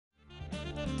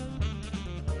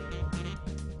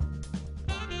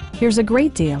Here's a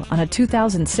great deal on a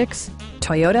 2006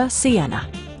 Toyota Sienna.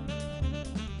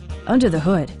 Under the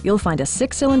hood, you'll find a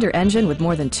 6-cylinder engine with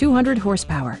more than 200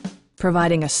 horsepower,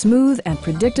 providing a smooth and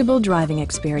predictable driving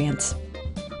experience.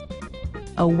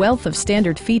 A wealth of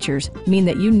standard features mean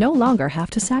that you no longer have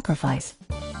to sacrifice,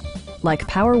 like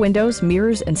power windows,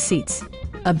 mirrors, and seats,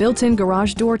 a built-in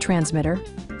garage door transmitter,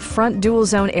 front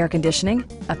dual-zone air conditioning,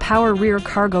 a power rear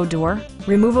cargo door,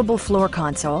 removable floor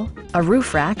console, a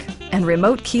roof rack, and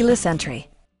remote keyless entry.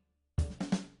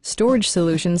 Storage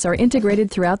solutions are integrated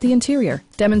throughout the interior,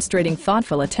 demonstrating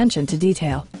thoughtful attention to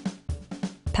detail.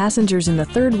 Passengers in the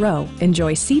third row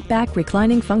enjoy seat-back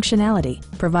reclining functionality,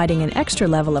 providing an extra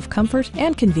level of comfort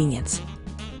and convenience.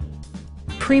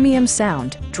 Premium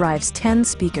sound drives 10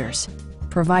 speakers,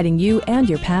 providing you and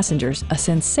your passengers a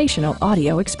sensational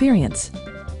audio experience.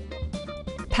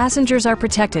 Passengers are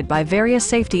protected by various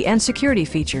safety and security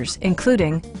features,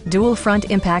 including dual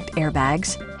front impact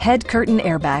airbags, head curtain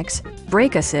airbags,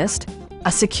 brake assist,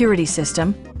 a security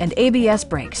system, and ABS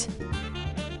brakes.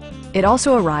 It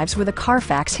also arrives with a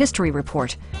Carfax history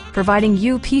report, providing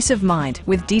you peace of mind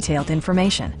with detailed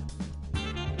information.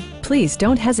 Please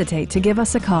don't hesitate to give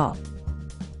us a call.